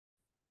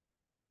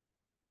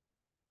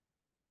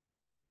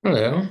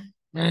Hello,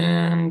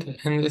 and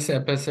in this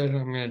episode,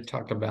 I'm going to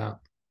talk about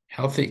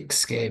healthy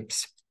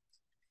escapes.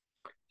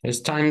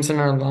 There's times in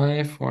our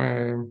life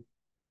where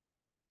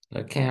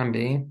there can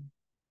be,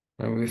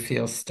 where we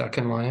feel stuck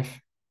in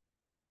life,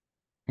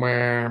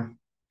 where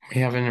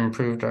we haven't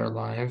improved our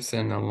lives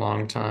in a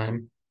long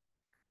time,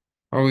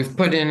 or we've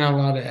put in a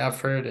lot of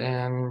effort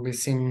and we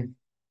seem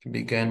to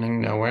be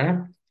getting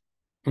nowhere.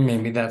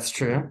 Maybe that's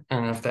true.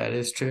 And if that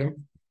is true,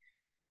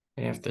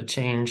 you have to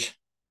change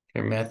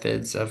your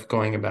methods of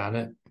going about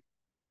it,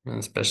 and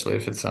especially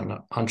if it's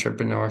on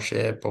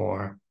entrepreneurship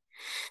or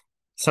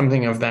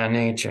something of that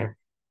nature.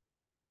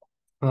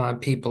 A lot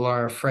of people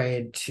are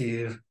afraid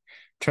to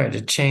try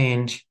to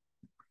change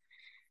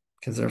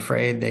because they're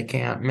afraid they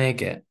can't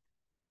make it.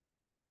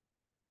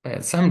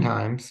 But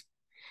sometimes,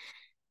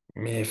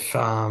 if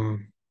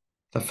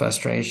the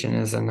frustration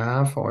is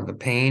enough or the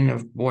pain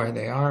of where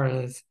they are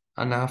is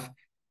enough,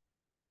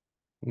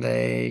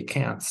 they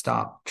can't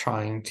stop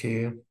trying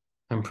to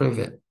improve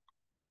it.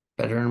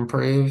 Better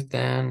improve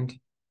than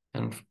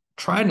and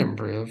try to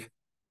improve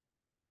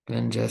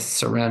than just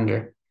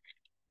surrender.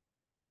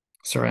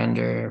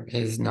 Surrender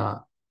is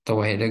not the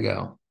way to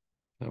go.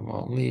 It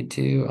won't lead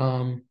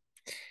to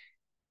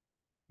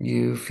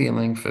you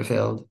feeling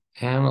fulfilled,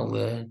 and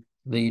it'll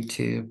lead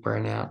to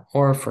burnout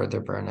or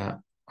further burnout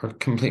or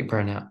complete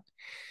burnout.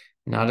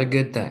 Not a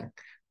good thing.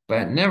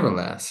 But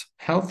nevertheless,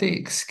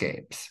 healthy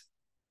escapes.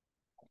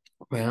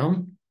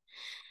 Well,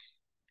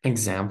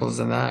 examples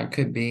of that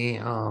could be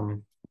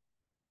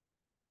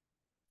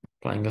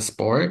playing a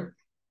sport.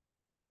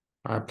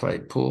 I play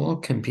pool,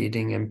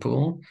 competing in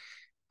pool.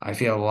 I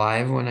feel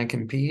alive when I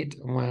compete.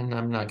 When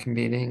I'm not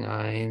competing,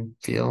 I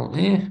feel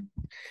eh.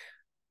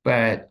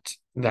 But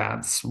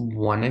that's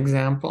one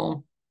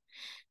example.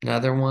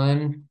 Another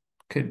one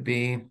could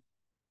be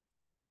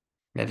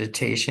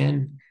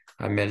meditation.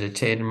 I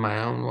meditate in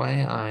my own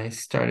way. I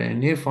started a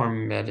new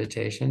form of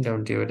meditation.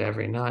 Don't do it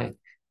every night.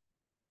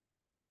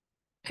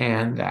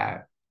 And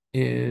that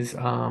is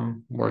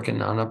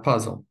working on a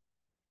puzzle.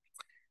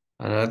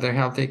 Another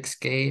healthy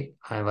escape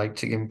I like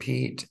to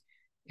compete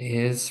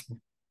is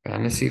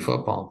fantasy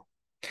football.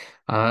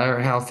 Another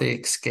healthy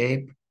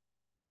escape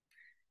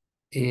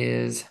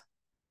is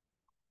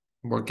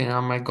working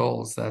on my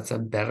goals. That's a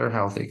better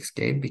healthy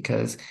escape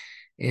because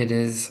it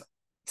is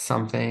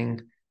something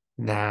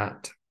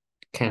that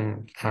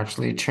can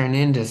actually turn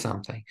into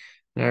something.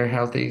 Another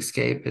healthy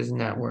escape is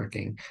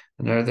networking.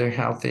 Another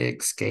healthy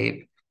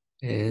escape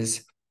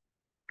is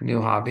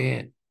new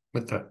hobby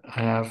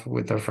I have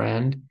with a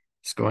friend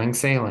is going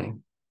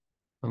sailing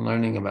and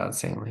learning about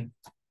sailing.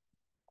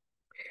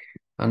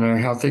 Another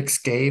healthy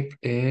escape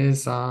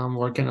is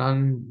working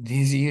on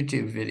these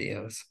YouTube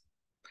videos.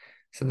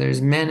 So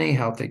there's many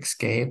health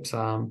escapes.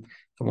 The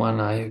one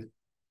I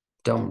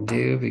don't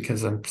do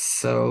because I'm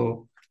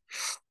so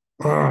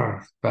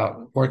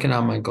about working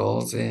on my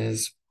goals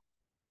is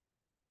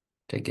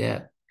to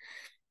get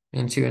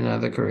into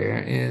another career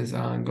is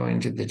going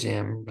to the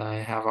gym. I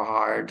have a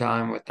hard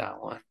time with that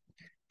one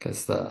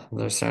because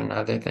there's certain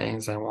other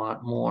things I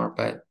want more,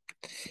 but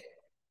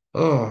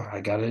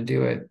I gotta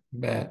do it.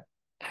 But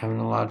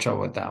having a lot of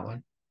trouble with that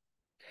one.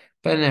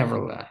 But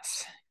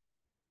nevertheless,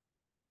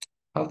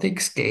 healthy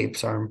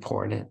escapes are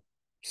important,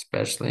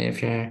 especially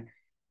if you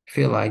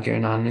feel like you're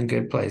not in a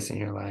good place in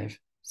your life.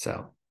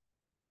 So,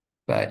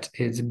 but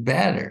it's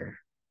better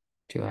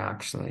to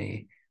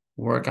actually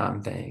work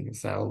on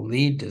things that will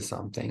lead to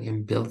something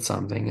and build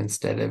something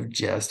instead of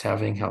just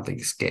having healthy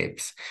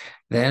escapes.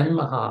 Them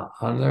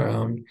on their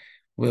own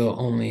will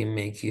only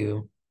make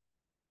you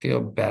feel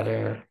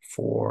better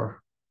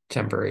for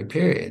temporary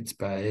periods,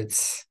 but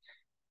it's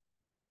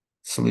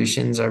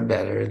solutions are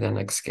better than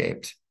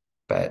escapes,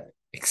 but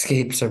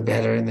escapes are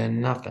better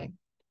than nothing.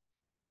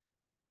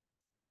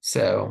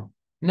 So,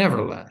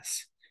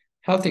 nevertheless,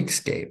 healthy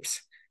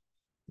escapes.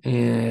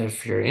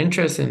 If you're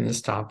interested in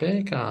this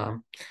topic,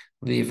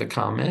 leave a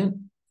comment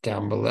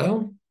down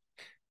below.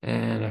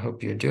 And I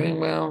hope you're doing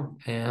well.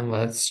 And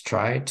let's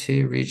try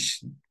to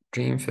reach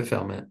dream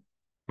fulfillment,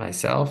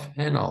 myself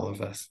and all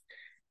of us.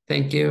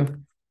 Thank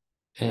you.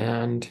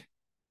 And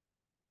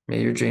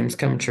may your dreams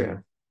come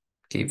true.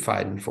 Keep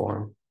fighting for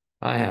them.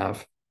 I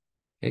have.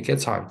 It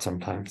gets hard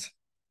sometimes.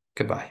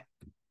 Goodbye.